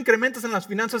 Cuando tú incrementas en las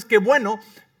finanzas, qué bueno,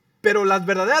 pero las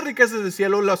verdaderas riquezas del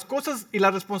cielo, las cosas y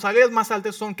las responsabilidades más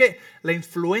altas son ¿qué? La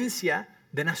influencia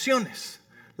de naciones,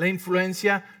 la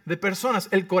influencia de personas,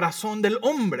 el corazón del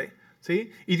hombre,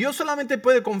 ¿sí? Y Dios solamente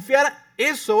puede confiar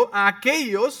eso a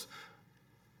aquellos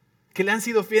que le han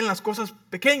sido fieles en las cosas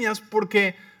pequeñas,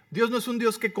 porque Dios no es un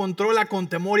Dios que controla con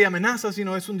temor y amenaza,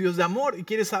 sino es un Dios de amor y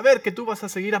quiere saber que tú vas a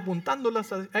seguir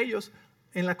apuntándolas a ellos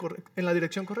en la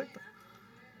dirección correcta.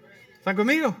 ¿Están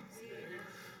conmigo?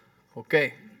 Ok.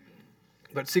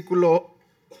 Versículo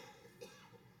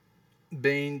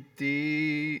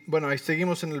 20. Bueno, ahí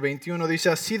seguimos en el 21. Dice: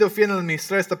 has sido fiel en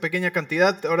administrar esta pequeña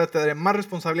cantidad, ahora te daré más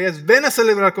responsabilidades. Ven a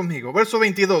celebrar conmigo. Verso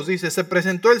 22 dice: se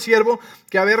presentó el siervo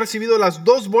que había recibido las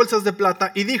 2 bolsas de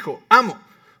plata y dijo: amo,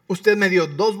 usted me dio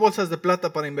 2 bolsas de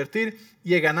plata para invertir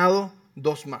y he ganado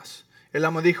 2 más. El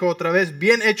amo dijo otra vez: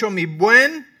 bien hecho, mi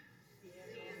buen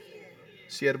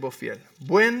siervo fiel.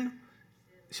 Buen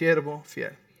siervo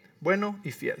fiel. Bueno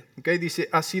y fiel. Okay, dice: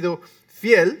 has sido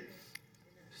fiel,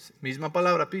 misma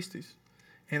palabra pistis,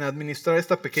 en administrar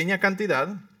esta pequeña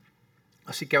cantidad,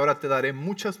 así que ahora te daré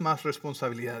muchas más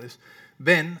responsabilidades.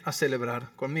 Ven a celebrar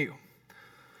conmigo.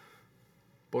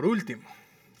 Por último,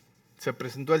 se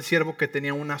presentó el siervo que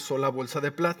tenía una sola bolsa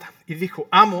de plata y dijo: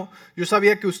 amo, yo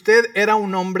sabía que usted era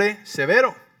un hombre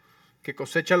severo, que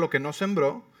cosecha lo que no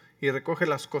sembró y recoge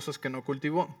las cosas que no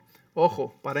cultivó.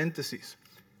 Ojo, paréntesis,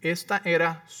 esta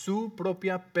era su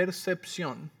propia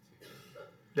percepción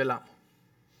del amo.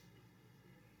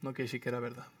 No quiere decir que era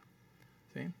verdad.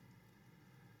 ¿Sí?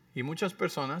 Y muchas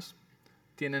personas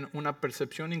tienen una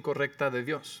percepción incorrecta de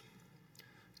Dios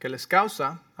que les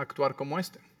causa actuar como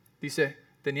este. Dice: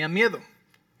 tenía miedo.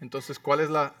 Entonces, ¿cuál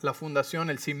es la fundación,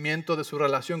 el cimiento de su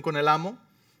relación con el amo?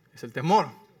 Es el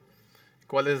temor.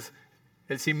 ¿Cuál es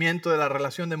el cimiento de la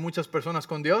relación de muchas personas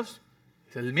con Dios?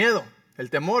 Es el miedo,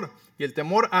 el temor. Y el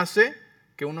temor hace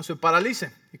que uno se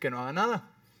paralice y que no haga nada.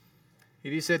 Y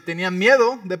dice: tenía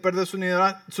miedo de perder su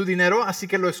dinero, así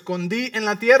que lo escondí en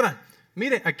la tierra.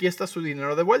 Mire, aquí está su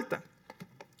dinero de vuelta.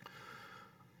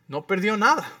 No perdió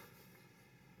nada.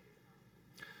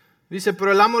 Dice: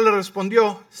 pero el amo le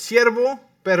respondió: siervo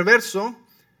perverso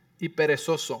y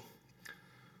perezoso.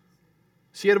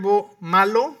 Siervo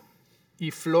malo y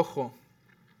flojo.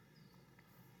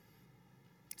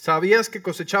 ¿Sabías que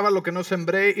cosechaba lo que no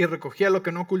sembré y recogía lo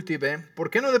que no cultivé? ¿Por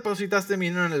qué no depositaste mi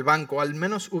dinero en el banco? Al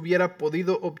menos hubiera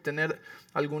podido obtener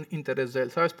algún interés de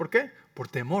él. ¿Sabes por qué? Por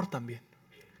temor también.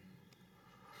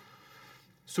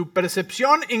 Su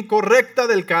percepción incorrecta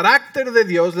del carácter de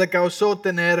Dios le causó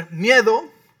tener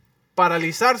miedo,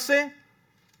 paralizarse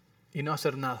y no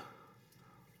hacer nada.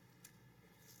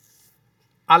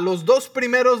 A los 2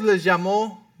 primeros les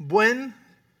llamó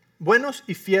buenos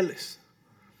y fieles.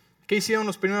 ¿Qué hicieron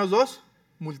los primeros 2?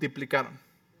 Multiplicaron.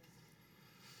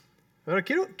 Ahora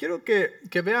quiero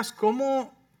que veas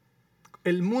cómo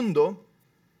el mundo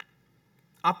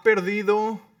ha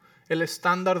perdido el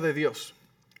estándar de Dios.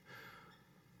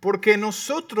 Porque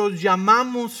nosotros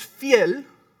llamamos fiel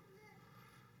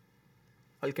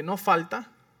al que no falta,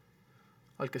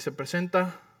 al que se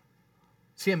presenta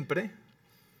siempre,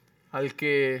 al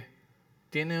que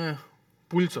tiene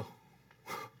pulso.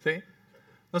 ¿Sí?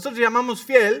 Nosotros llamamos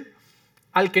fiel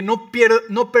al que no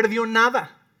perdió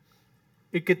nada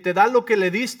y que te da lo que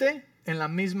le diste en la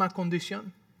misma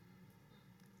condición.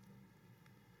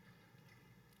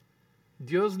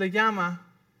 Dios le llama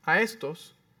a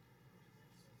estos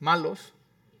malos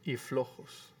y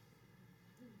flojos.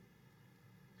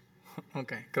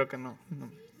 Ok, creo que no.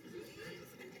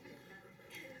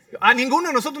 A ninguno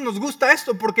de nosotros nos gusta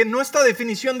esto, porque nuestra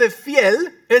definición de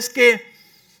fiel es que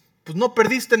pues, no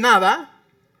perdiste nada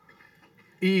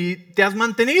y te has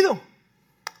mantenido.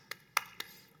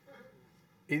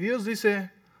 Y Dios dice: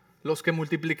 los que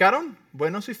multiplicaron,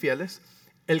 buenos y fieles;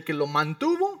 el que lo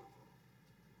mantuvo,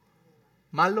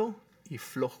 malo y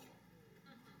flojo.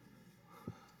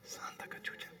 Santa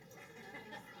cachucha.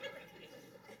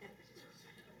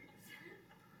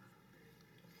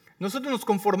 Nosotros nos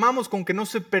conformamos con que no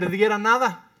se perdiera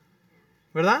nada,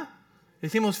 ¿verdad?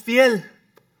 Decimos fiel.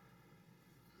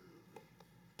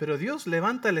 Pero Dios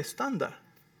levanta el estándar.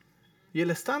 Y el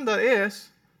estándar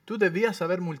es: tú debías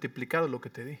haber multiplicado lo que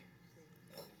te di.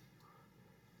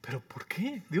 ¿Pero por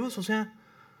qué? Dios, o sea...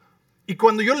 Y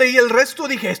cuando yo leí el resto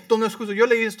dije: esto no es justo. Yo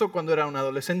leí esto cuando era un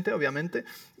adolescente, obviamente.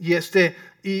 Y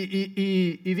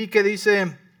vi que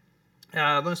dice...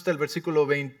 ¿dónde está el versículo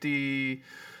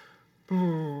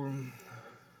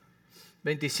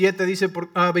 27? Dice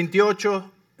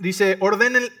 28. Dice: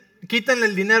 quítenle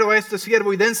el dinero a este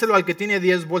siervo y dénselo al que tiene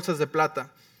 10 bolsas de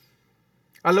plata.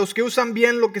 A los que usan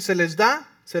bien lo que se les da,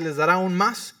 se les dará aún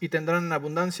más y tendrán en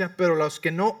abundancia, pero a los que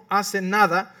no hacen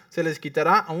nada, se les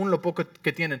quitará aún lo poco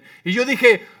que tienen. Y yo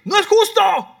dije: ¡no es justo!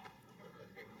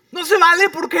 ¡No se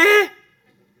vale! ¿Por qué?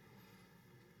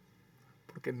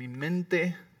 Porque mi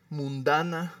mente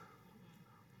mundana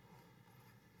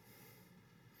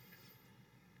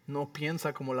no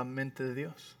piensa como la mente de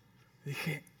Dios.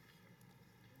 Dije,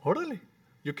 órale,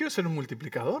 yo quiero ser un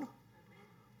multiplicador.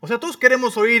 O sea, todos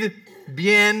queremos oír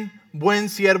bien, buen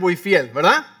siervo y fiel,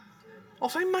 ¿verdad? O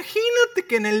sea, imagínate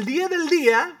que en el día del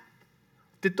día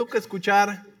te toca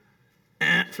escuchar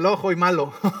flojo y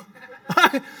malo.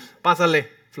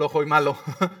 Pásale, flojo y malo.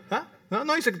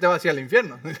 No dice que te va hacia el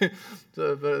infierno.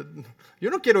 Yo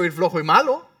no quiero oír flojo y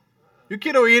malo. Yo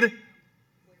quiero oír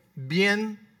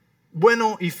bien,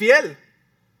 bueno y fiel.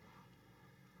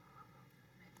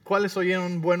 ¿Cuáles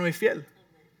oyeron bueno y fiel?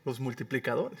 Los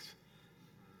multiplicadores.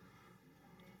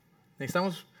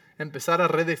 Necesitamos empezar a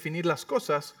redefinir las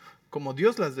cosas como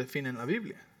Dios las define en la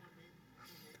Biblia.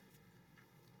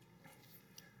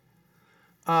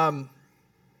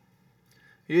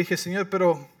 Y dije, Señor,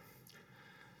 pero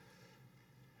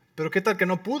 ¿qué tal que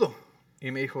no pudo?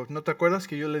 Y me dijo, ¿no te acuerdas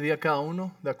que yo le di a cada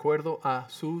uno de acuerdo a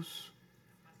sus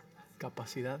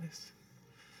capacidades?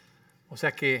 O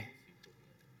sea que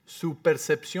su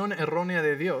percepción errónea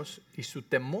de Dios y su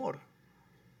temor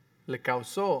le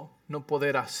causó no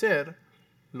poder hacer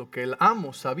lo que el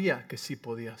amo sabía que sí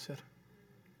podía hacer.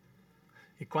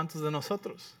 ¿Y cuántos de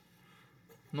nosotros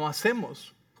no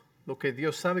hacemos lo que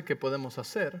Dios sabe que podemos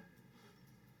hacer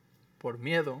por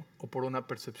miedo o por una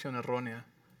percepción errónea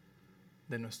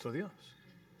de nuestro Dios?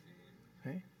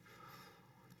 ¿Sí?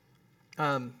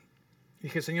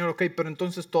 Dije, Señor, ok, pero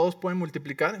entonces todos pueden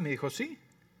multiplicar. Y me dijo, sí,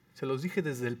 se los dije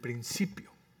desde el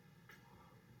principio.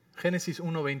 Génesis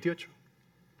 1:28.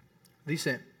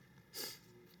 Dice,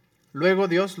 luego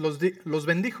Dios los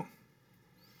bendijo.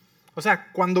 O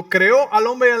sea, cuando creó al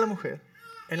hombre y a la mujer,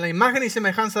 en la imagen y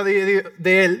semejanza de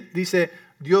él, dice,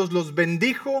 Dios los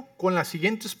bendijo con las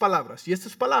siguientes palabras. Y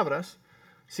estas palabras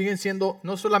siguen siendo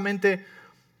no solamente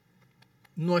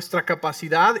nuestra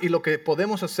capacidad y lo que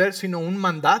podemos hacer, sino un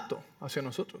mandato hacia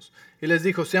nosotros. Y les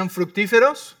dijo, sean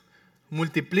fructíferos,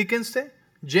 multiplíquense,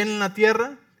 llenen la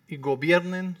tierra y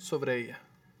gobiernen sobre ella.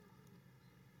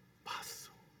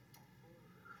 Paso.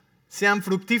 Sean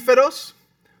fructíferos,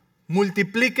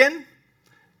 multipliquen,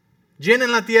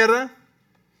 llenen la tierra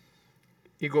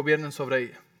y gobiernen sobre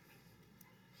ella.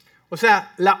 O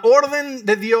sea, la orden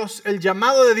de Dios, el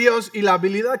llamado de Dios y la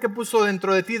habilidad que puso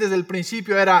dentro de ti desde el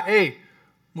principio era, hey,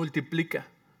 multiplica,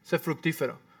 sé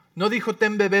fructífero. No dijo,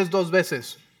 ten bebés 2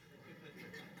 veces.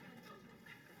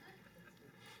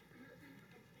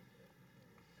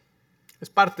 Es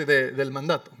parte del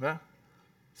mandato, ¿verdad?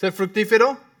 Ser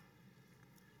fructífero,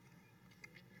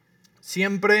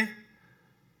 siempre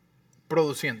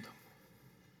produciendo.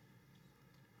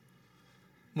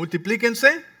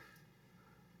 Multiplíquense,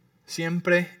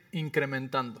 siempre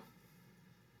incrementando.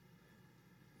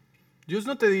 Dios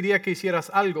no te diría que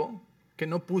hicieras algo que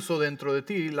no puso dentro de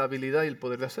ti la habilidad y el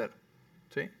poder de hacer.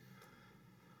 ¿Sí?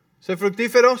 Sé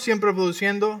fructífero, siempre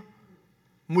produciendo.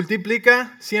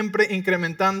 Multiplica, siempre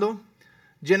incrementando.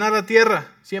 Llenar la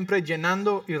tierra, siempre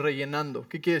llenando y rellenando.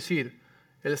 ¿Qué quiere decir?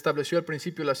 Él estableció al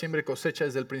principio la siembra y cosecha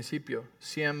desde el principio.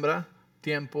 Siembra,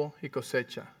 tiempo y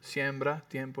cosecha. Siembra,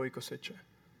 tiempo y cosecha.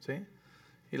 ¿Sí?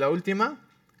 Y la última,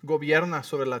 gobierna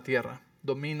sobre la tierra.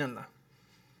 Domínala.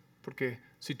 Porque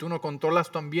si tú no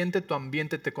controlas tu ambiente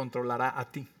te controlará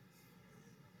a ti.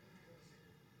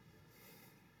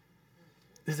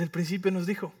 Desde el principio nos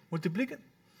dijo, multipliquen.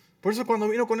 Por eso cuando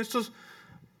vino con estos,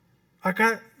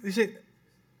 acá dice,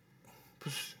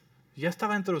 pues ya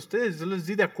estaba entre ustedes, yo les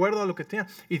di de acuerdo a lo que tenían.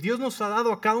 Y Dios nos ha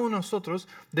dado a cada uno de nosotros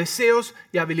deseos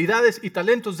y habilidades y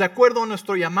talentos de acuerdo a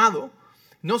nuestro llamado.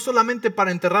 No solamente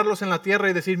para enterrarlos en la tierra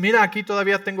y decir, mira, aquí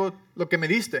todavía tengo lo que me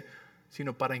diste,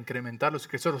 sino para incrementarlos y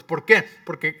crecerlos. ¿Por qué?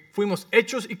 Porque fuimos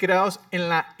hechos y creados en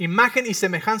la imagen y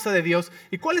semejanza de Dios.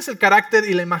 ¿Y cuál es el carácter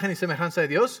y la imagen y semejanza de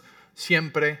Dios?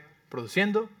 Siempre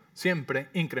produciendo, siempre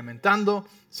incrementando,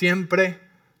 siempre,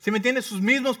 ¿sí me entiendes? Sus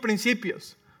mismos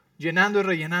principios, llenando y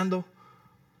rellenando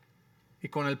y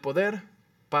con el poder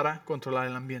para controlar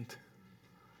el ambiente.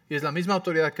 Y es la misma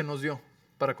autoridad que nos dio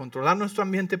para controlar nuestro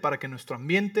ambiente, para que nuestro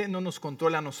ambiente no nos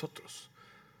controle a nosotros.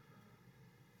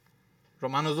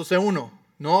 Romanos 12:1,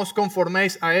 no os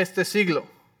conforméis a este siglo.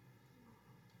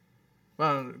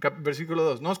 Bueno, versículo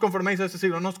 2, no os conforméis a este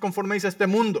siglo, no os conforméis a este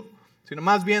mundo, sino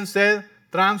más bien sed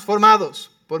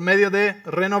transformados por medio de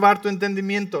renovar tu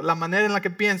entendimiento, la manera en la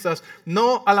que piensas,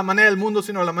 no a la manera del mundo,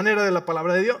 sino a la manera de la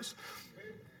palabra de Dios.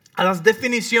 A las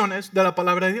definiciones de la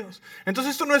palabra de Dios.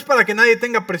 Entonces esto no es para que nadie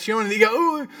tenga presión y diga,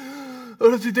 uy,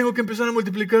 ahora sí tengo que empezar a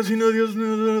multiplicar, si no Dios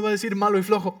me va a decir malo y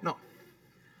flojo. No.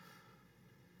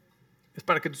 Es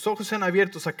para que tus ojos sean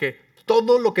abiertos a que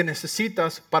todo lo que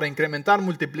necesitas para incrementar,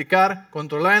 multiplicar,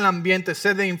 controlar el ambiente,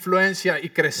 ser de influencia y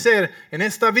crecer en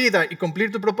esta vida y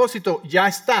cumplir tu propósito ya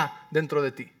está dentro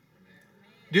de ti.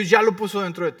 Dios ya lo puso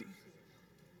dentro de ti.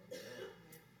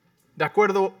 De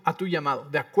acuerdo a tu llamado,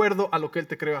 de acuerdo a lo que Él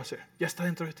te creó hacer. Ya está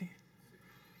dentro de ti.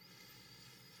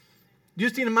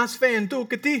 Dios tiene más fe en tú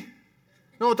que ti.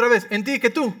 No, otra vez, en ti que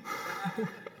tú.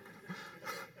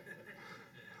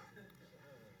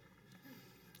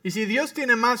 Y si Dios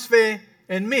tiene más fe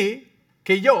en mí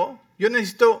que yo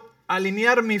necesito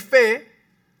alinear mi fe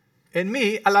en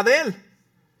mí a la de Él.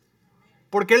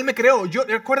 Porque Él me creó.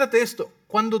 Acuérdate esto.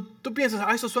 Cuando tú piensas,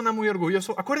 eso suena muy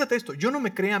orgulloso, acuérdate esto. Yo no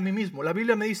me creé a mí mismo. La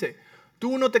Biblia me dice,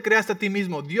 tú no te creaste a ti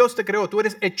mismo. Dios te creó. Tú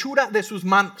eres hechura de sus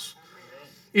manos.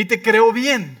 Y te creó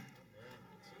bien.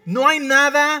 No hay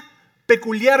nada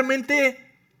peculiarmente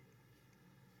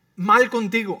mal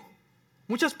contigo.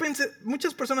 Muchas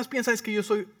personas piensan es que yo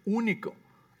soy único.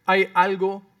 Hay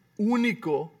algo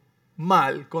único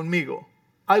mal conmigo.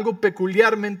 Algo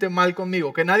peculiarmente mal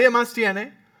conmigo. Que nadie más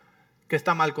tiene que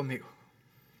está mal conmigo.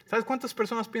 ¿Sabes cuántas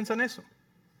personas piensan eso?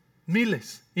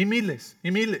 Miles y miles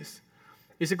y miles.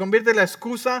 Y se convierte en la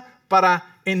excusa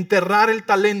para enterrar el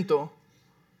talento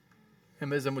en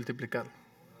vez de multiplicarlo.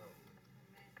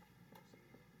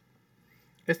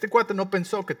 Este cuate no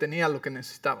pensó que tenía lo que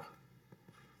necesitaba,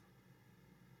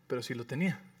 pero sí lo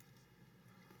tenía.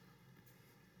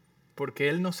 Porque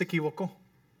él no se equivocó.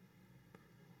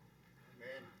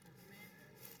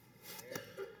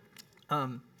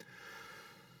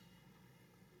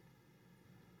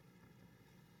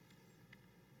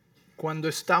 Cuando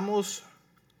estamos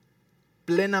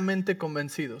plenamente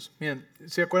convencidos. Miren,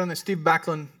 ¿se acuerdan? Steve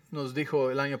Backlund nos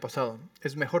dijo el año pasado,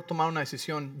 es mejor tomar una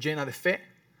decisión llena de fe,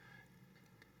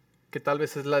 que tal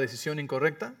vez es la decisión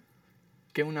incorrecta,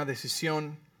 que una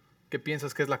decisión que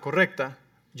piensas que es la correcta,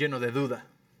 lleno de duda.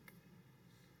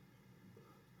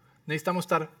 Necesitamos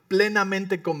estar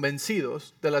plenamente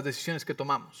convencidos de las decisiones que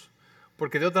tomamos,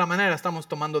 porque de otra manera estamos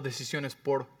tomando decisiones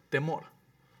por temor.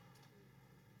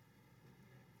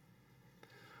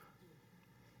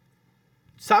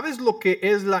 ¿Sabes lo que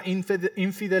es la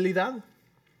infidelidad?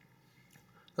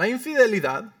 La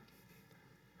infidelidad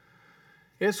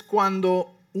es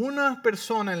cuando una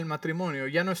persona en el matrimonio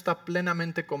ya no está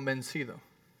plenamente convencido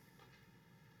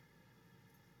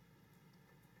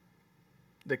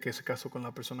de que se casó con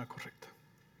la persona correcta.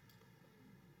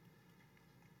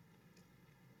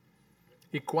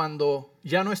 Y cuando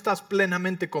ya no estás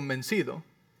plenamente convencido,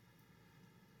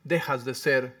 dejas de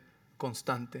ser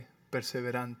constante,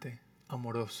 perseverante,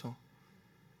 amoroso,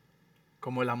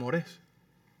 como el amor es.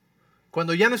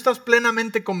 Cuando ya no estás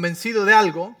plenamente convencido de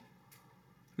algo,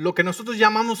 lo que nosotros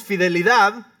llamamos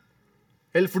fidelidad,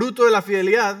 el fruto de la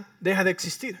fidelidad, deja de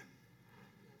existir.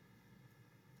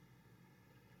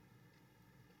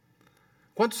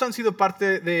 ¿Cuántos han sido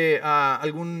parte de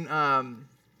alguna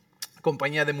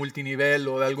compañía de multinivel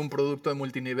o de algún producto de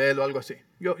multinivel o algo así?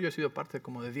 Yo he sido parte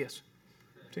como de 10.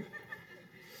 ¿Sí?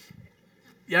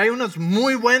 Y hay unas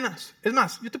muy buenas. Es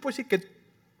más, yo te puedo decir que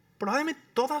probablemente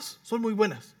todas son muy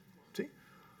buenas. ¿Sí?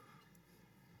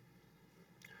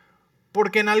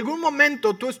 Porque en algún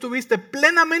momento tú estuviste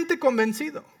plenamente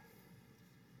convencido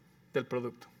del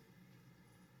producto.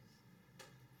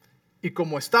 Y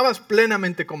como estabas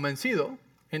plenamente convencido,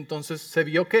 entonces se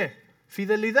vio ¿qué?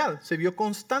 Fidelidad, se vio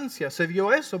constancia, se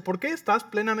vio eso. ¿Por qué estás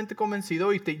plenamente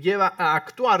convencido y te lleva a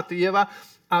actuar, te lleva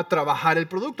a trabajar el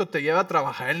producto, te lleva a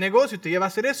trabajar el negocio, te lleva a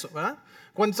hacer eso, ¿verdad?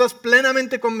 Cuando estás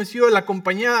plenamente convencido de la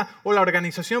compañía o la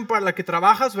organización para la que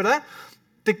trabajas, ¿verdad?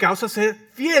 Te causa ser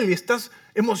fiel y estás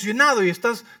emocionado y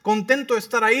estás contento de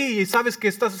estar ahí y sabes que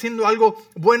estás haciendo algo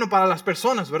bueno para las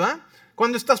personas, ¿verdad?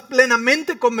 Cuando estás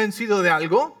plenamente convencido de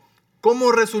algo,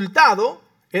 como resultado,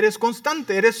 eres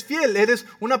constante, eres fiel, eres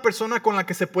una persona con la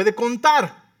que se puede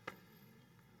contar.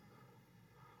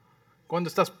 Cuando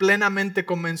estás plenamente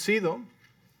convencido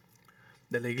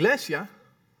de la iglesia,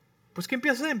 pues ¿qué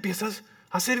empiezas a hacer? Empiezas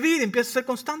a servir, empiezas a ser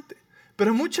constante.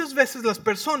 Pero muchas veces las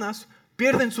personas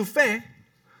pierden su fe,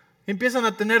 empiezan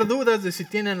a tener dudas de si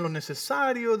tienen lo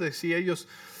necesario, de si ellos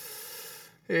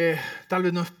tal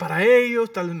vez no es para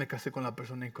ellos, tal vez me casé con la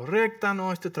persona incorrecta,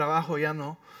 no, este trabajo ya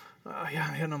no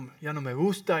me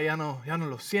gusta, ya no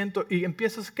lo siento. Y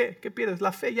empiezas, ¿qué pierdes?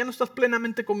 La fe, ya no estás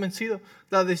plenamente convencido de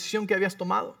la decisión que habías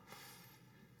tomado.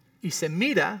 Y se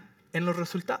mira en los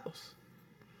resultados.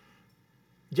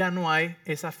 Ya no hay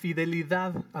esa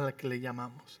fidelidad a la que le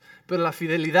llamamos. Pero la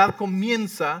fidelidad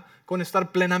comienza con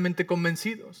estar plenamente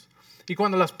convencidos. Y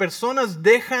cuando las personas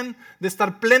dejan de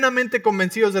estar plenamente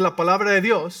convencidos de la palabra de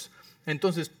Dios,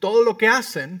 entonces todo lo que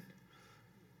hacen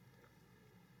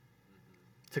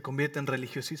se convierte en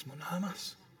religiosismo, nada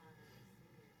más.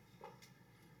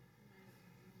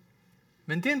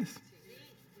 ¿Me entiendes?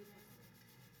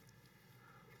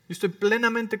 Yo estoy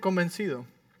plenamente convencido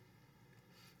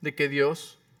de que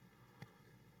Dios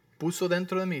puso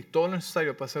dentro de mí todo lo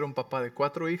necesario para ser un papá de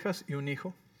 4 hijas y un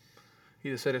hijo y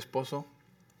de ser esposo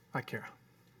a Kara.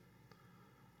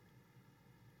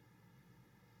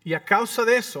 Y a causa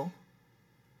de eso,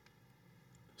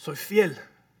 soy fiel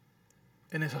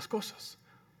en esas cosas,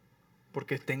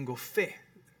 porque tengo fe.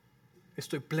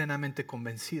 Estoy plenamente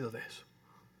convencido de eso,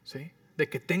 ¿sí? De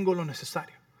que tengo lo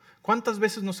necesario. ¿Cuántas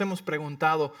veces nos hemos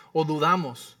preguntado o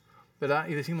dudamos, ¿verdad?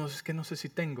 Y decimos, es que no sé si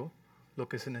tengo lo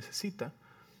que se necesita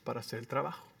para hacer el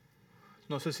trabajo.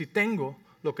 No sé si tengo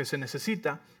lo que se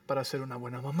necesita para ser una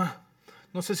buena mamá.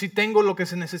 No sé si tengo lo que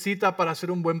se necesita para ser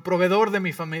un buen proveedor de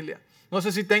mi familia. No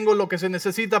sé si tengo lo que se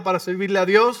necesita para servirle a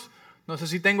Dios. No sé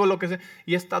si tengo lo que se...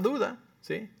 Y esta duda,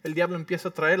 ¿sí? El diablo empieza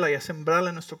a traerla y a sembrarla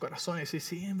en nuestro corazón y decir,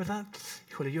 sí, en verdad,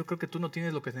 híjole, yo creo que tú no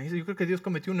tienes lo que necesitas. Yo creo que Dios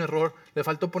cometió un error. Le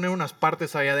faltó poner unas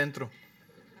partes ahí adentro.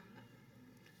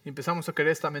 Y empezamos a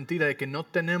creer esta mentira de que no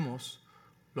tenemos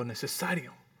lo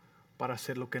necesario para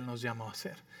hacer lo que Él nos llama a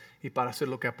hacer y para hacer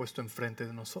lo que ha puesto enfrente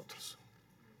de nosotros.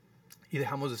 Y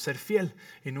dejamos de ser fiel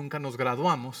y nunca nos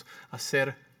graduamos a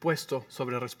ser puesto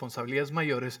sobre responsabilidades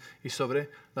mayores y sobre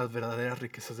las verdaderas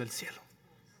riquezas del cielo.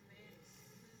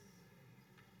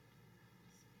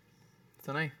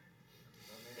 ¿Están ahí?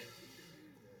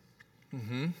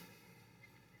 Uh-huh.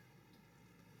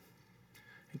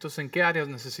 Entonces, ¿en qué áreas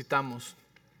necesitamos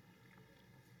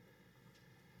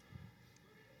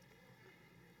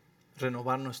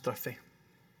renovar nuestra fe?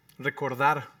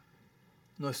 Recordar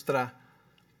nuestra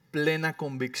plena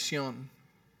convicción,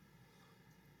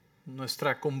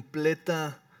 nuestra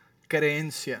completa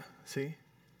creencia, ¿sí?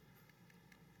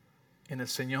 En el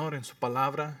Señor, en su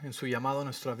palabra, en su llamado a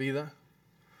nuestra vida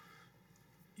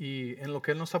y en lo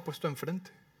que Él nos ha puesto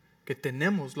enfrente, que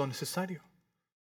tenemos lo necesario.